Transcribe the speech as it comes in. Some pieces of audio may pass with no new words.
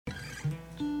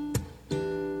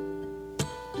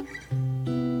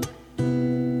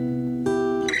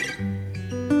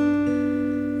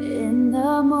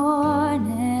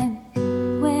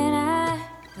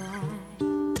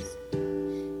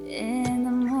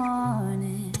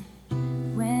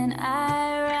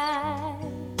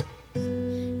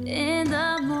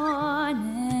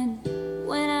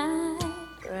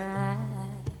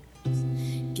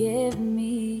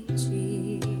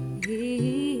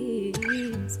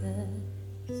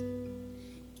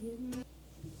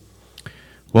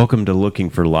Welcome to Looking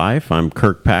for Life. I'm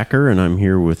Kirk Packer, and I'm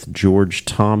here with George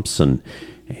Thompson.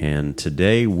 And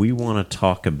today we want to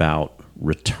talk about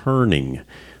returning.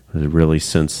 Really,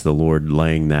 since the Lord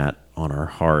laying that on our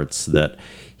hearts, that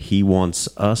He wants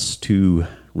us to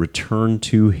return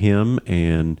to Him.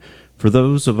 And for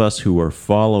those of us who are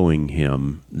following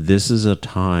Him, this is a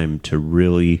time to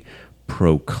really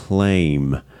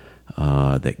proclaim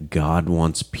that God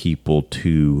wants people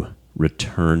to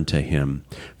return to Him.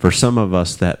 For some of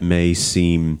us, that may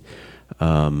seem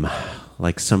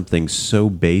like something so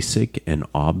basic and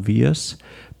obvious,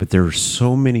 but there are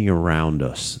so many around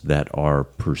us that are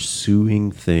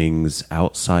pursuing things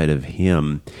outside of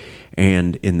Him.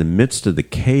 And in the midst of the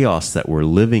chaos that we're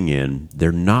living in,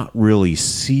 they're not really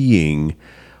seeing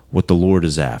what the Lord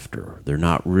is after. They're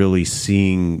not really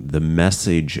seeing the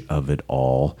message of it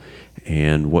all.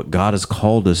 And what God has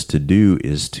called us to do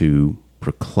is to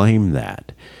proclaim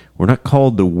that. We're not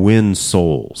called to win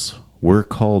souls. We're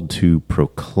called to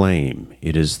proclaim.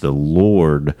 It is the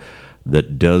Lord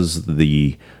that does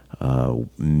the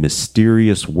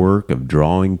mysterious work of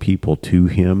drawing people to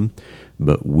Him,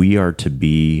 but we are to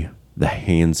be the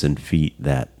hands and feet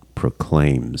that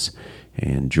proclaims.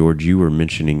 And George, you were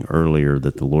mentioning earlier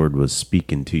that the Lord was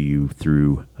speaking to you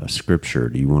through a scripture.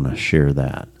 Do you want to share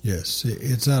that? Yes,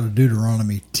 it's out of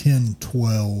Deuteronomy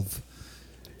 10:12.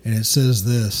 And it says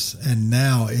this, "And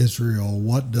now, Israel,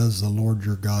 what does the Lord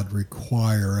your God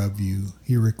require of you?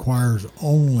 He requires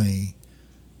only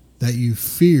that you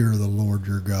fear the Lord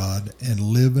your God and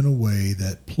live in a way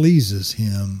that pleases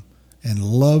Him and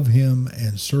love Him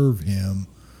and serve Him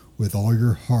with all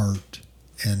your heart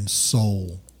and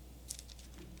soul."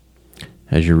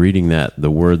 As you're reading that, the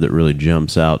word that really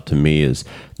jumps out to me is,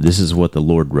 this is what the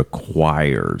Lord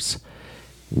requires.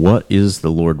 What is the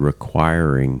Lord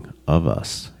requiring of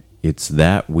us? It's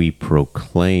that we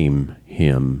proclaim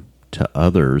Him to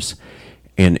others.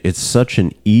 And it's such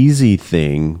an easy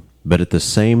thing, but at the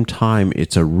same time,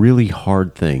 it's a really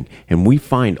hard thing. And we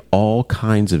find all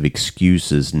kinds of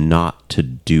excuses not to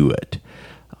do it.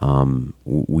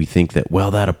 We think that, well,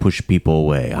 that'll push people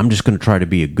away. I'm just going to try to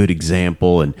be a good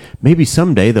example, and maybe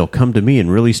someday they'll come to me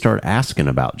and really start asking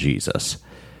about Jesus.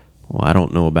 Well, I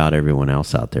don't know about everyone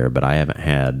else out there, but I haven't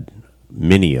had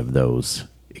many of those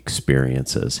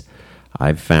experiences.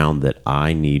 I've found that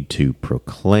I need to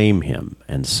proclaim Him,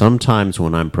 and sometimes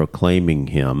when I'm proclaiming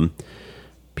Him,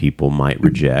 people might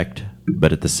reject,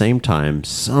 but at the same time,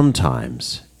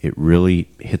 sometimes it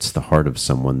really hits the heart of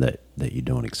someone that you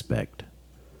don't expect.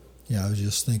 Yeah, I was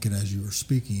just thinking as you were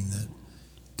speaking that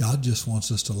God just wants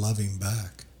us to love Him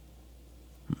back.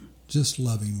 Just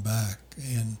love Him back.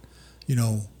 And,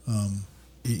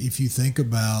 if you think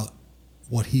about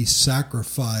what He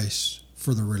sacrificed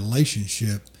for the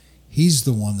relationship, He's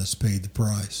the one that's paid the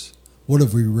price. What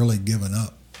have we really given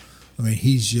up? I mean,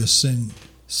 He's just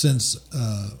since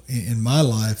in my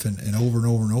life and over and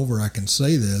over and over, I can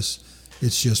say this,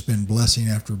 it's just been blessing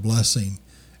after blessing.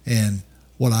 And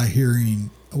what I'm hearing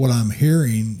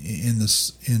in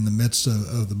the midst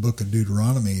of the book of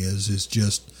Deuteronomy is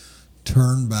just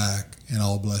turn back and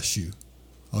I'll bless you.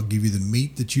 I'll give you the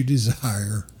meat that you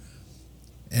desire,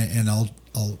 and I'll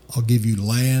give you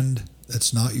land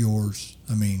that's not yours.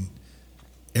 I mean,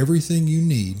 everything you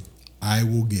need, I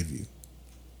will give you.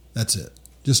 That's it.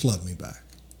 Just love me back.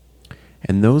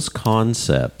 And those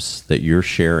concepts that you're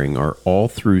sharing are all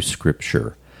through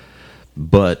Scripture,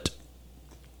 but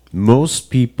most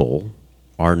people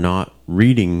are not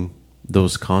reading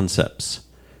those concepts,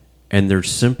 and they're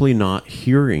simply not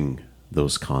hearing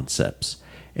those concepts.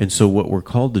 And so what we're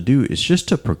called to do is just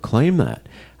to proclaim that.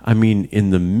 I mean,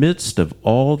 in the midst of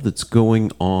all that's going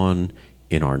on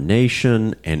in our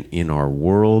nation and in our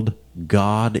world,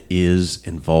 God is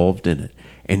involved in it.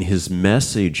 And His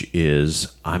message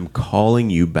is, I'm calling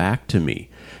you back to me.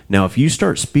 Now, if you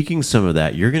start speaking some of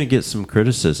that, you're going to get some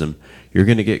criticism. You're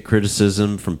going to get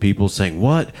criticism from people saying,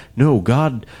 what? No,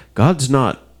 God's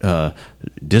not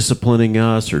disciplining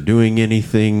us or doing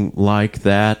anything like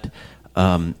that.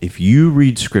 If you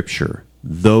read Scripture,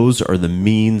 those are the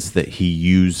means that He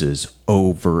uses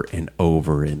over and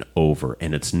over and over.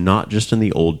 And it's not just in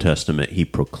the Old Testament. He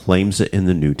proclaims it in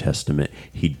the New Testament.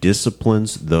 He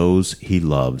disciplines those He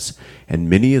loves. And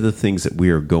many of the things that we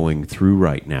are going through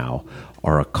right now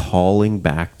are a calling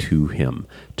back to Him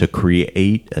to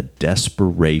create a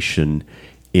desperation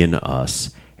in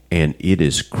us. And it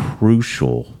is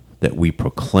crucial that we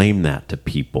proclaim that to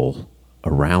people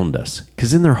around us.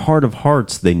 Because in their heart of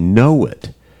hearts, they know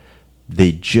it.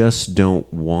 They just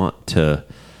don't want to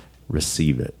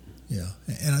receive it. Yeah.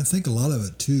 And I think a lot of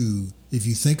it, too, if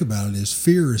you think about it, is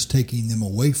fear is taking them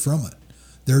away from it.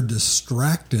 They're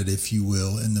distracted, if you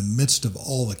will, in the midst of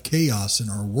all the chaos in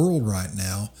our world right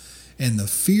now. And the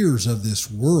fears of this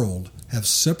world have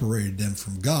separated them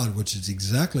from God, which is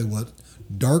exactly what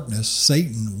darkness,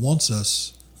 Satan, wants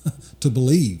us to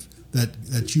believe,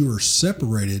 that you are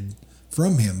separated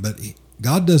from him. But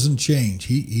God doesn't change.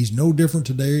 He's no different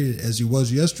today as he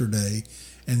was yesterday.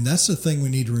 And that's the thing we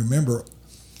need to remember.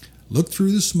 Look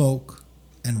through the smoke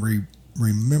and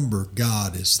remember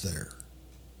God is there.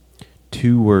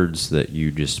 Two words that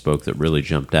you just spoke that really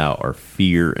jumped out are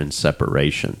fear and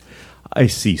separation. I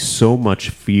see so much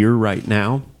fear right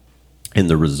now, and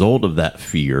the result of that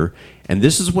fear, and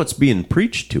this is what's being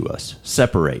preached to us: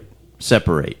 separate,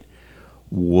 separate.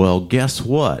 Well, guess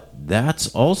what?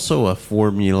 That's also a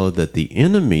formula that the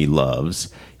enemy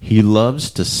loves. He loves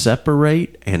to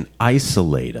separate and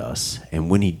isolate us, and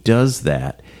when he does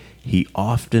that, he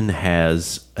often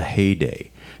has a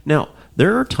heyday. Now,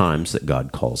 there are times that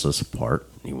God calls us apart.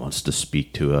 He wants to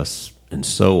speak to us and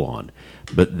so on.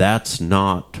 But that's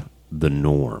not the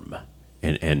norm.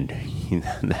 And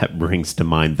that brings to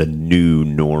mind the new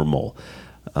normal.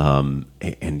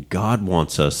 And God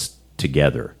wants us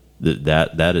together.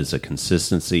 That is a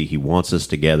consistency. He wants us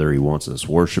together. He wants us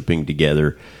worshiping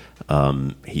together. I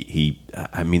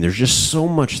mean, there's just so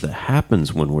much that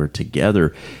happens when we're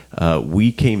together.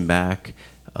 We came back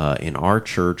in our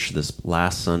church this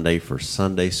last Sunday for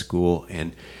Sunday school,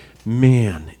 and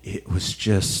man, it was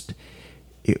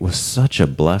such a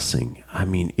blessing. I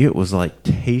mean, it was like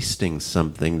tasting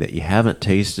something that you haven't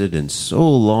tasted in so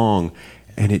long,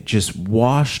 and it just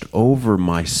washed over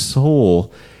my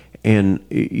soul. And,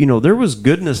 you know, there was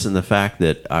goodness in the fact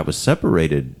that I was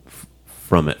separated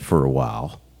from it for a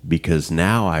while, because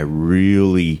now I'm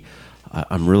really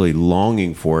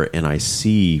longing for it, and I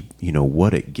see, you know,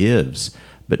 what it gives.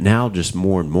 But now just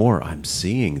more and more I'm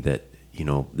seeing that, you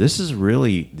know, this is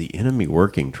really the enemy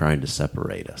working, trying to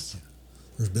separate us.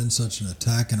 There's been such an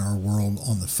attack in our world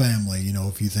on the family. You know,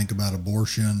 if you think about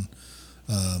abortion,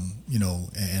 you know,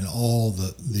 and all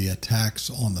the attacks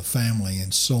on the family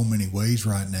in so many ways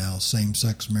right now,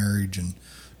 same-sex marriage and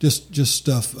just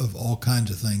stuff of all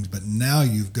kinds of things. But now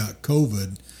you've got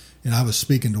COVID, and I was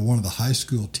speaking to one of the high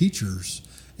school teachers,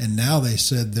 and now they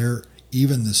said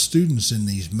even the students in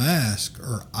these masks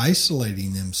are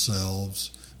isolating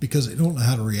themselves because they don't know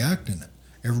how to react in it.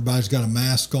 Everybody's got a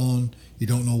mask on. You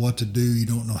don't know what to do. You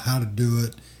don't know how to do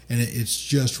it. And it's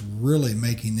just really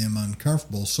making them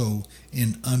uncomfortable. So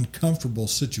in uncomfortable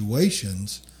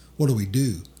situations, what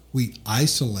do? We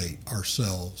isolate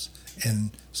ourselves.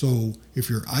 And so if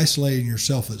you're isolating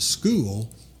yourself at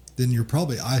school, then you're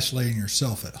probably isolating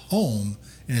yourself at home.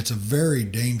 And it's a very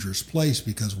dangerous place,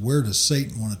 because where does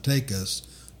Satan want to take us?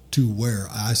 To where?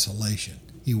 Isolation.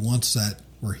 He wants that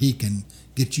where he can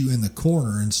get you in the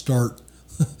corner and start,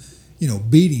 you know,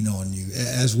 beating on you.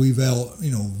 As we've,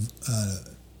 you know,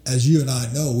 as you and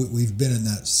I know, we've been in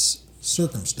that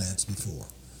circumstance before.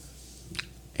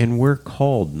 And we're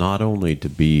called not only to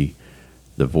be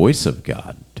the voice of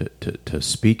God, to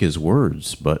speak his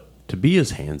words, but to be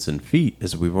his hands and feet,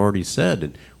 as we've already said.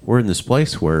 And we're in this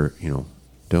place where, you know,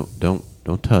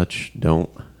 don't touch, don't,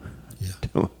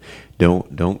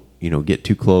 you know, get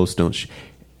too close,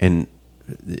 and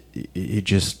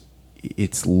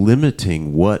it's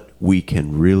limiting what we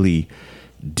can really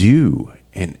do.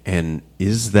 And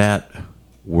is that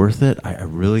worth it? I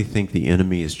really think the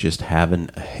enemy is just having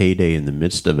a heyday in the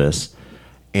midst of us.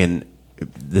 And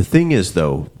the thing is,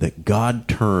 though, that God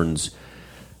turns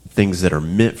things that are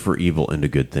meant for evil into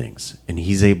good things. And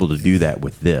he's able to do that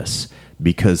with this,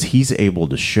 because he's able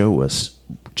to show us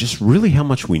just really how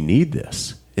much we need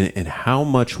this, and how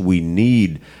much we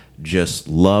need just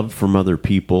love from other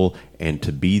people, and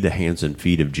to be the hands and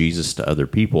feet of Jesus to other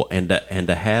people, and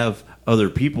to have other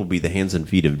people be the hands and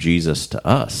feet of Jesus to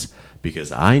us,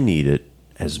 because I need it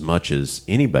as much as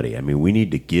anybody. I mean, we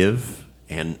need to give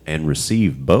and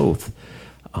receive both.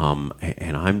 And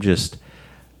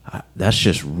that's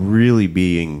just really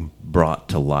being brought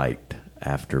to light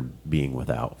after being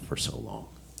without for so long.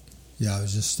 Yeah, I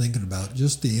was just thinking about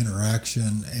just the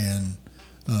interaction and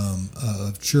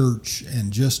of church,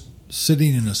 and just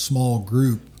sitting in a small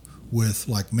group with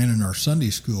like men in our Sunday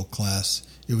school class.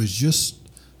 It was just,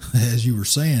 as you were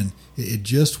saying, it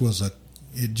just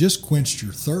quenched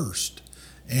your thirst.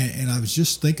 And I was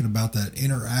just thinking about that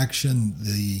interaction,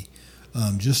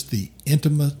 just the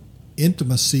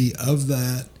intimacy of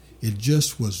that. It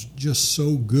just was just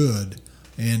so good.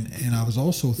 And I was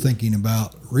also thinking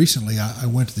about recently, I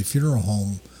went to the funeral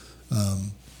home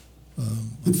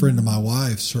a friend of my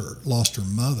wife's lost her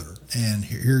mother, and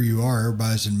here you are,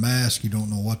 everybody's in masks, you don't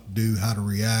know what to do, how to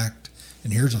react,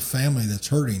 and here's a family that's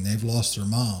hurting. They've lost their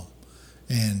mom,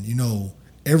 and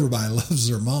everybody loves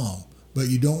their mom, but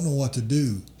you don't know what to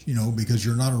do, because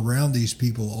you're not around these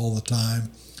people all the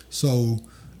time. So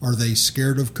are they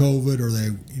scared of COVID? Are they,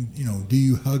 do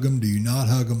you hug them? Do you not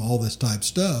hug them? All this type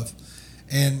stuff.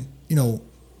 And,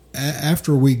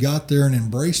 after we got there and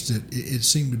embraced it, it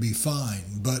seemed to be fine.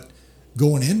 But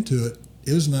going into it,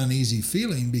 it was an uneasy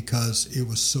feeling because it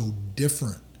was so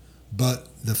different. But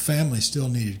the family still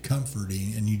needed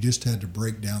comforting, and you just had to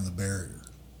break down the barrier.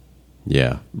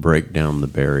 Yeah, break down the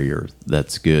barrier.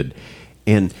 That's good.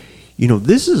 And,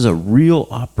 this is a real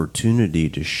opportunity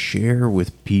to share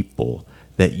with people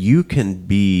that you can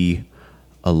be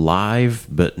alive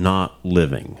but not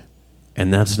living.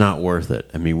 And that's not worth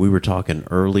it. I mean, we were talking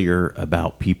earlier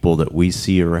about people that we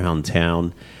see around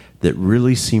town that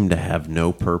really seem to have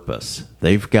no purpose.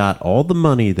 They've got all the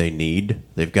money they need.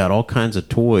 They've got all kinds of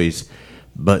toys,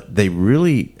 but they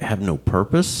really have no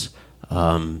purpose.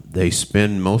 They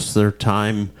spend most of their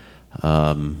time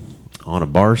on a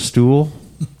bar stool,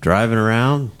 driving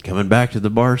around, coming back to the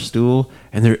bar stool,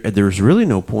 and there's really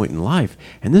no point in life.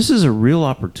 And this is a real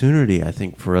opportunity, I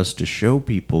think, for us to show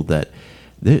people that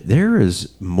there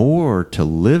is more to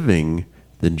living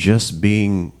than just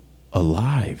being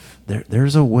alive.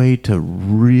 There's a way to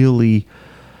really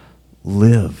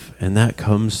live, and that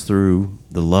comes through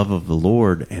the love of the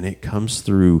Lord, and it comes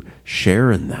through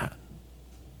sharing that.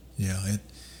 Yeah,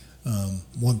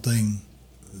 one thing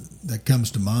that comes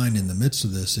to mind in the midst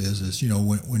of this is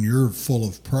when you're full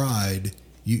of pride,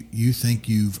 you think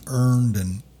you've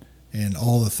earned and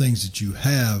all the things that you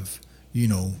have,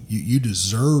 you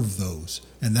deserve those.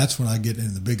 And that's when I get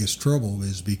in the biggest trouble,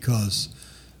 is because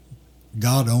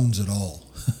God owns it all.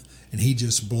 And he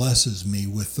just blesses me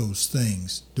with those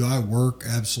things. Do I work?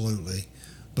 Absolutely.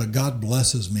 But God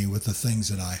blesses me with the things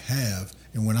that I have.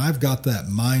 And when I've got that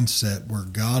mindset where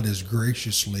God is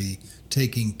graciously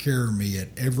taking care of me at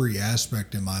every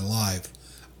aspect in my life,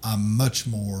 I'm much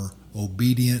more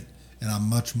obedient and I'm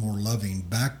much more loving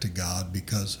back to God,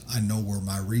 because I know where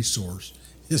my resource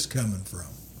is coming from.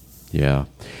 Yeah.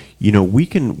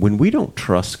 When we don't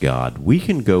trust God, we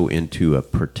can go into a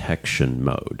protection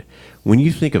mode. When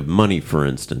you think of money, for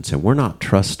instance, and we're not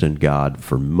trusting God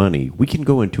for money, we can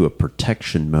go into a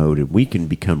protection mode and we can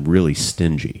become really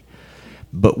stingy.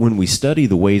 But when we study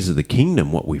the ways of the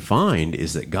kingdom, what we find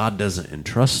is that God doesn't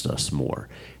entrust us more.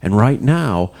 And right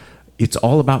now, it's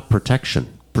all about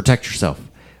protection. Protect yourself.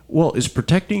 Well, is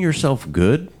protecting yourself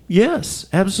good? Yes,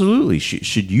 absolutely.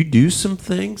 Should you do some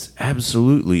things?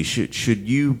 Absolutely. Should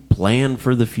you plan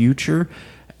for the future?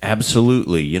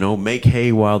 Absolutely. Make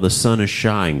hay while the sun is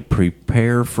shining.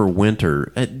 Prepare for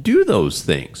winter. Do those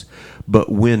things.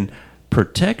 But when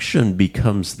protection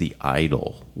becomes the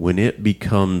idol, when it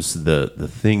becomes the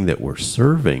thing that we're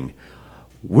serving,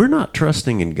 we're not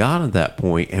trusting in God at that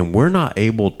point, and we're not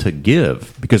able to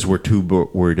give because we're too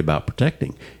worried about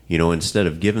protecting. Instead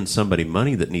of giving somebody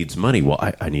money that needs money, well,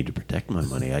 I need to protect my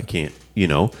money. I can't,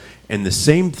 And the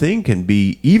same thing can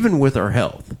be even with our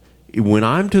health. When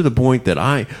I'm to the point that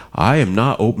I am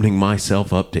not opening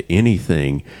myself up to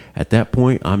anything, at that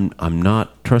point, I'm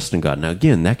not trusting God. Now,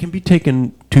 again, that can be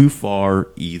taken too far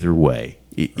either way.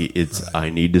 It's right. I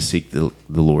need to seek the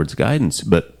Lord's guidance.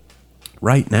 But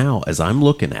right now, as I'm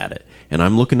looking at it, and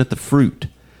I'm looking at the fruit,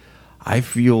 I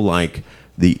feel like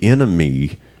the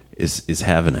enemy is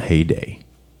having a heyday.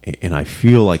 And I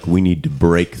feel like we need to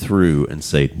break through and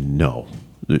say, no,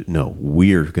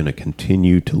 we are going to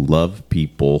continue to love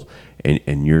people,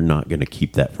 and you're not going to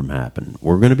keep that from happening.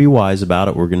 We're going to be wise about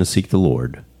it. We're going to seek the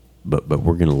Lord, but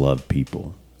we're going to love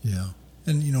people. Yeah.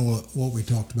 And what we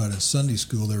talked about in Sunday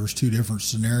school, there was two different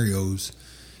scenarios.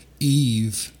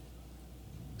 Eve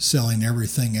selling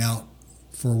everything out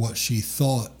for what she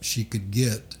thought she could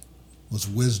get was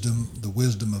wisdom, the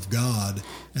wisdom of God,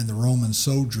 and the Roman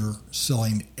soldier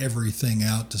selling everything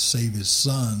out to save his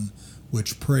son,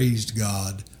 which praised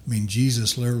God. I mean,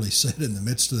 Jesus literally said in the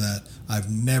midst of that,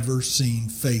 I've never seen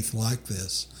faith like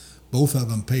this. Both of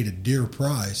them paid a dear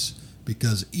price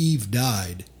because Eve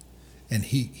died, and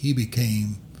he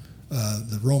became,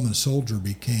 the Roman soldier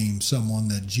became someone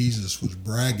that Jesus was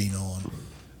bragging on.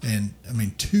 And, I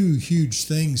mean, two huge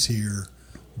things here,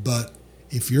 but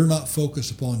if you're not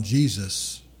focused upon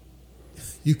Jesus,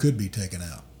 you could be taken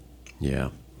out.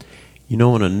 Yeah. And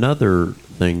another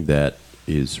thing that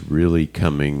is really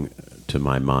coming to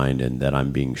my mind and that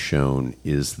I'm being shown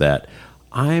is that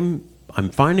I'm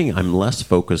finding I'm less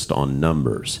focused on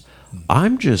numbers.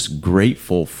 I'm just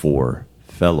grateful for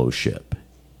fellowship.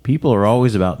 people are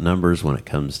always about numbers when it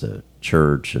comes to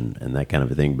church and that kind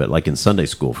of a thing. But like in Sunday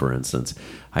school, for instance,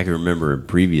 I can remember in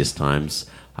previous times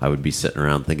I would be sitting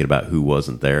around thinking about who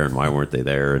wasn't there and why weren't they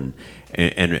there, and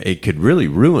it could really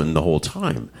ruin the whole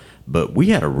time. But we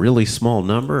had a really small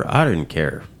number. I didn't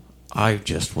care. I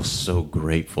just was so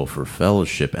grateful for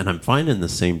fellowship. And I'm finding the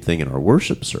same thing in our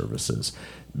worship services,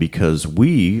 because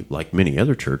we, like many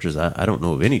other churches, I don't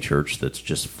know of any church that's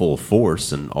just full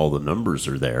force and all the numbers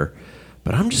are there.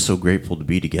 But I'm just so grateful to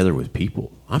be together with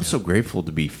people. I'm so grateful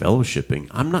to be fellowshipping.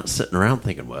 I'm not sitting around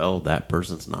thinking, well, that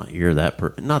person's not here.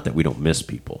 Not that we don't miss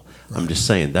people. Right. I'm just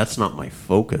saying that's not my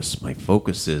focus. My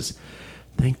focus is,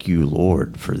 thank you,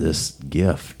 Lord, for this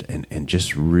gift, and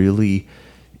just really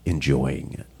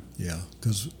enjoying it. Yeah,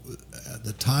 because at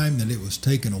the time that it was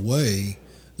taken away,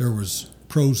 there was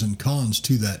pros and cons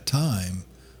to that time.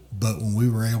 But when we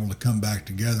were able to come back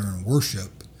together and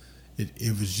worship,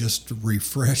 it was just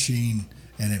refreshing,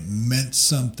 and it meant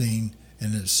something,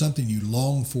 and it's something you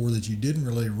longed for that you didn't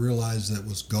really realize that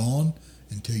was gone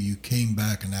until you came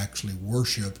back and actually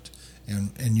worshiped,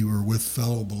 and you were with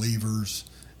fellow believers,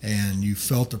 and you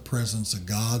felt the presence of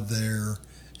God there,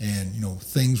 and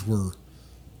things were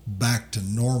back to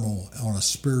normal on a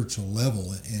spiritual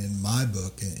level in my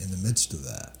book in the midst of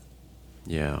that.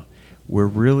 Yeah. We're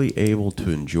really able to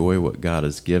enjoy what God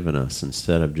has given us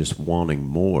instead of just wanting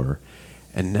more.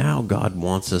 And now God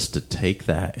wants us to take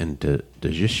that and to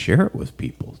just share it with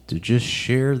people, to just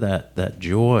share that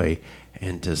joy,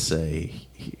 and to say,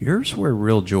 here's where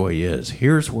real joy is.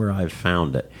 Here's where I've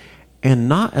found it. And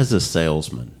not as a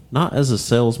salesman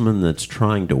that's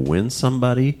trying to win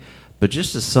somebody, but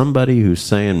just as somebody who's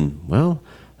saying, well,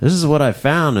 this is what I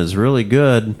found is really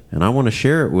good, and I want to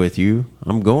share it with you.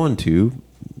 I'm going to.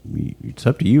 It's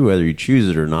up to you whether you choose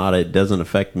it or not. It doesn't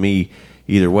affect me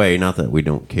either way. Not that we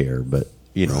don't care, but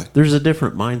right. There's a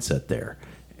different mindset there,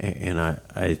 and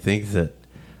I think that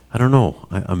I don't know.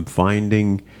 I'm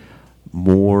finding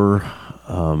more.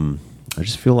 I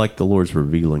just feel like the Lord's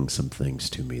revealing some things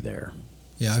to me there.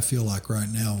 Yeah, I feel like right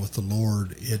now with the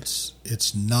Lord, it's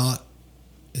not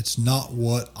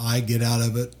what I get out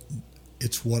of it.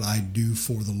 It's what I do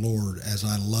for the Lord as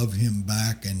I love Him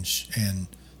back and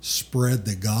spread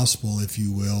the gospel, if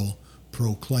you will,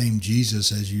 proclaim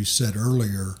Jesus, as you said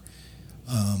earlier.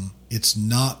 It's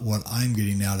not what I'm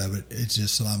getting out of it. It's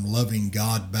just that I'm loving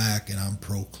God back and I'm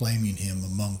proclaiming Him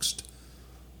amongst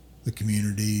the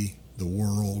community, the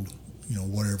world,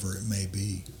 whatever it may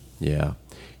be. Yeah.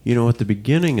 At the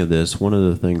beginning of this, one of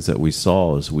the things that we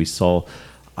saw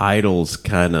idols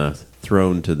kind of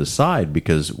thrown to the side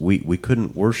because we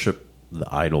couldn't worship the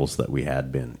idols that we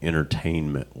had been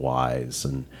entertainment-wise,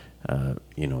 and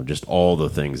just all the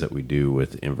things that we do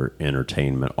with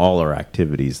entertainment, all our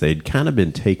activities, they'd kind of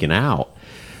been taken out.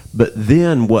 But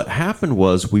then what happened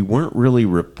was we weren't really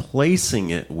replacing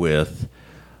it with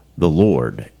the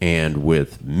Lord and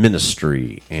with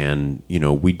ministry. And,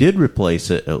 we did replace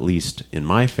it, at least in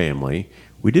my family,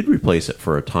 we did replace it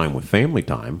for a time with family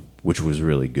time, which was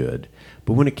really good.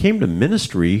 But when it came to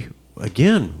ministry,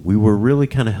 again, we were really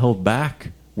kind of held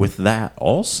back with that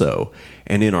also.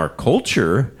 And in our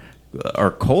culture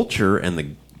and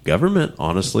the government,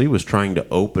 honestly, was trying to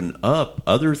open up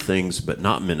other things, but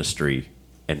not ministry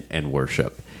and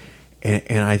worship.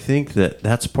 And I think that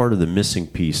that's part of the missing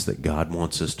piece that God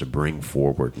wants us to bring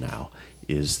forward now,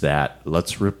 is that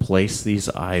let's replace these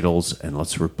idols and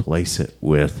let's replace it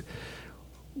with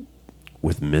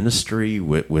ministry,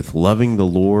 with loving the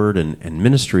Lord, and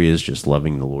ministry is just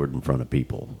loving the Lord in front of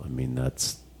people. I mean,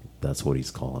 that's what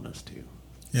He's calling us to.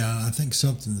 Yeah, I think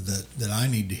something that I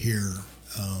need to hear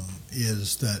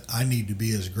is that I need to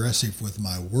be as aggressive with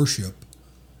my worship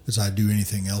as I do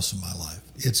anything else in my life.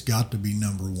 It's got to be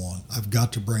number one. I've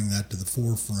got to bring that to the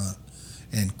forefront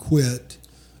and quit,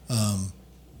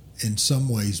 in some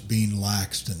ways, being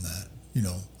laxed in that.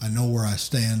 I know where I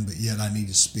stand, but yet I need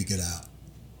to speak it out.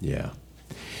 Yeah.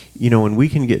 And we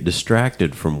can get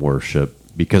distracted from worship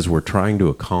because we're trying to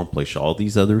accomplish all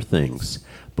these other things.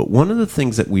 But one of the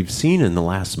things that we've seen in the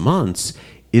last months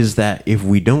is that if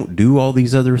we don't do all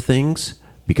these other things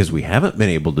because we haven't been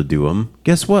able to do them,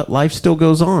 guess what? Life still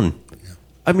goes on. Yeah.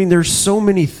 I mean, there's so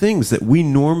many things that we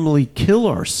normally kill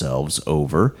ourselves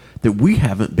over that we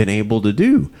haven't been able to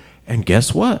do. And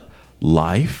guess what?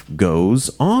 Life goes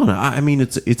on. I mean,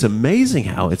 it's amazing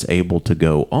how it's able to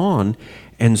go on.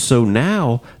 And so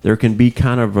now there can be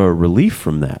kind of a relief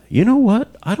from that. You know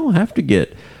what? I don't have to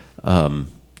get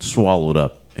swallowed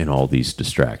up in all these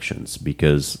distractions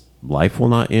because life will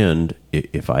not end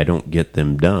if I don't get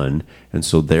them done. And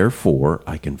so therefore,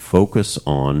 I can focus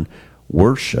on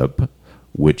worship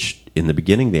which in the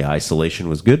beginning, the isolation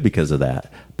was good because of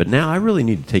that. But now I really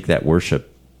need to take that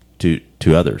worship to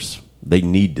others. They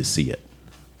need to see it.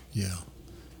 Yeah.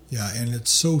 Yeah, and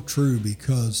it's so true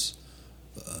because,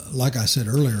 like I said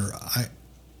earlier,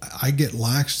 I get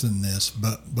laxed in this,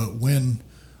 but when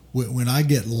I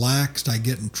get laxed, I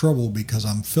get in trouble because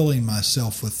I'm filling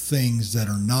myself with things that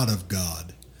are not of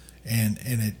God, and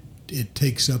it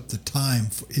takes up the time,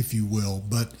 if you will.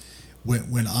 But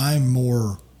when I'm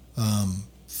more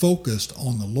focused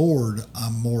on the Lord,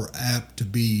 I'm more apt to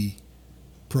be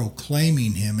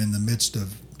proclaiming Him in the midst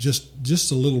of just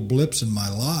the little blips in my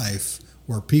life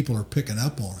where people are picking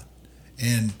up on it.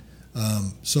 And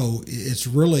so it's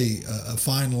really a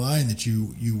fine line that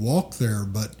you walk there,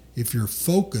 but if you're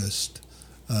focused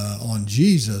on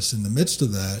Jesus in the midst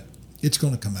of that, it's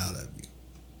going to come out of you.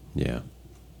 Yeah.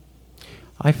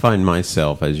 I find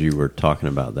myself, as you were talking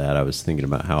about that, I was thinking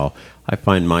about how I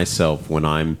find myself when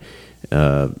I'm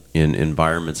in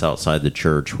environments outside the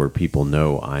church where people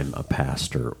know I'm a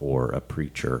pastor or a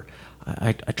preacher.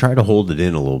 I try to hold it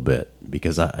in a little bit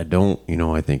because I don't,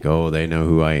 I think, oh, they know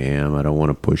who I am. I don't want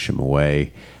to push them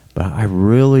away. But I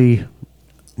really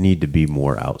need to be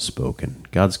more outspoken.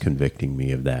 God's convicting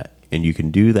me of that. And you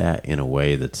can do that in a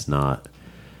way that's not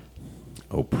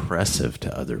oppressive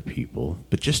to other people,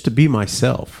 but just to be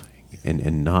myself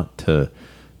and not to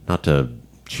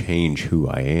change who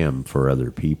I am for other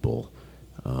people.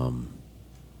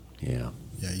 Yeah.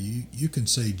 Yeah, you can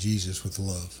say Jesus with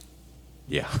love.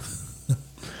 Yeah.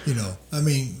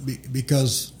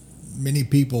 Because many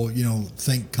people,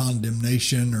 think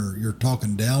condemnation or you're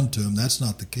talking down to them. That's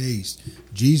not the case.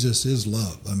 Jesus is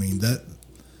love.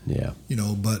 Yeah.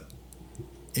 But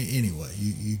anyway,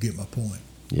 you get my point.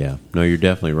 Yeah. No, you're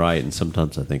definitely right. And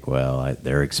sometimes I think,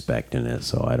 they're expecting it,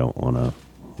 so I don't want to.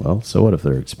 Well, so what if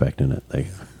they're expecting it?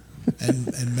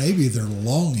 and maybe they're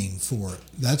longing for it.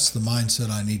 That's the mindset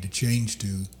I need to change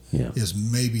to. Yeah. Is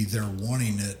maybe they're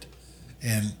wanting it,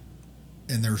 and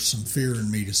there's some fear in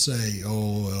me to say,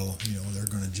 oh, well, they're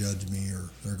going to judge me or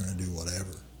they're going to do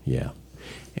whatever. Yeah.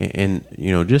 And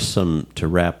just to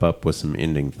wrap up with some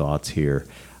ending thoughts here,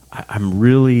 I'm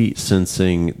really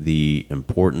sensing the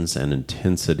importance and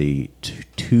intensity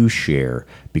to share,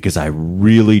 because I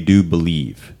really do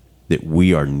believe that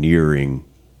we are nearing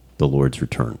the Lord's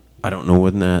return. I don't know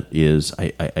when that is.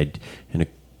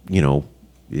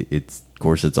 It's of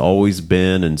course it's always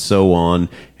been and so on,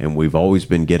 and we've always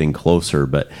been getting closer.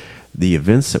 But the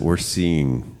events that we're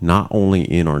seeing, not only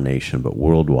in our nation but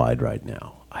worldwide right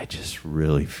now, I just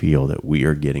really feel that we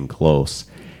are getting close.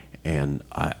 And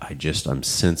I'm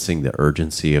sensing the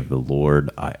urgency of the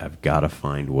Lord. I've got to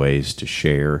find ways to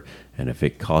share, and if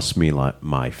it costs me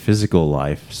my physical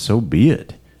life, so be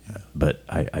it. Yeah. But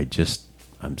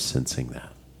I'm sensing that.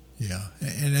 Yeah,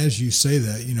 and as you say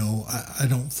that, I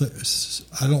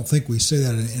don't think we say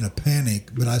that in a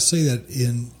panic, but I say that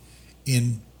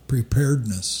in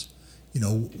preparedness.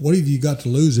 What have you got to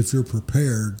lose if you're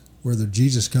prepared? Whether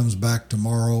Jesus comes back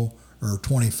tomorrow or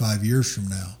 25 years from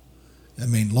now.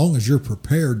 Long as you're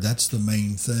prepared, that's the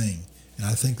main thing. And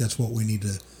I think that's what we need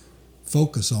to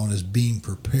focus on, is being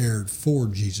prepared for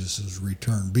Jesus'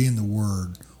 return, being the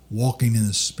Word, walking in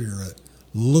the Spirit,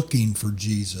 looking for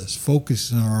Jesus,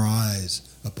 focusing our eyes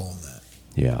upon that.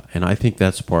 Yeah, and I think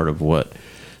that's part of what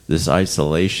this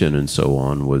isolation and so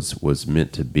on was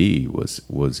meant to be,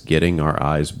 was getting our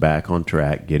eyes back on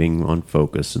track, getting on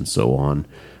focus and so on.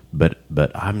 But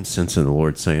I'm sensing the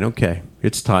Lord saying, okay,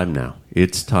 it's time now.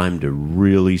 It's time to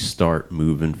really start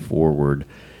moving forward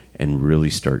and really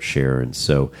start sharing.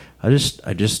 So I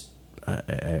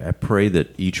pray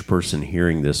that each person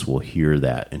hearing this will hear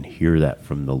that and hear that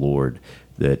from the Lord,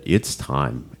 that it's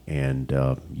time. And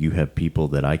you have people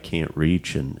that I can't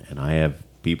reach, and I have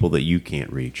people that you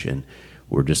can't reach. And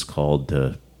we're just called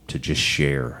to just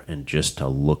share and just to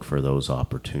look for those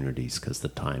opportunities, because the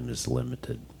time is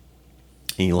limited.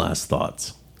 Any last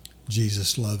thoughts?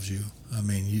 Jesus loves you.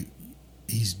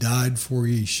 He's died for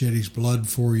you. He shed his blood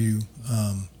for you.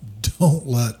 Don't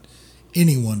let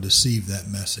anyone deceive that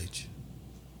message.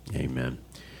 Amen.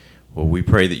 Well, we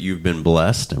pray that you've been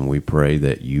blessed, and we pray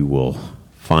that you will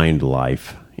find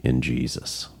life in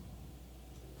Jesus.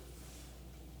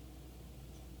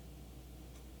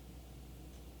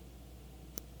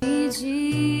 Jesus,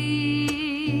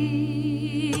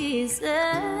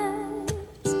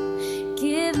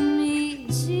 give me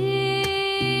Jesus.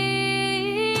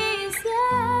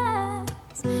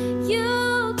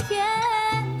 You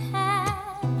can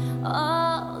have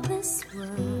all this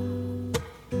world,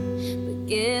 but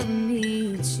give me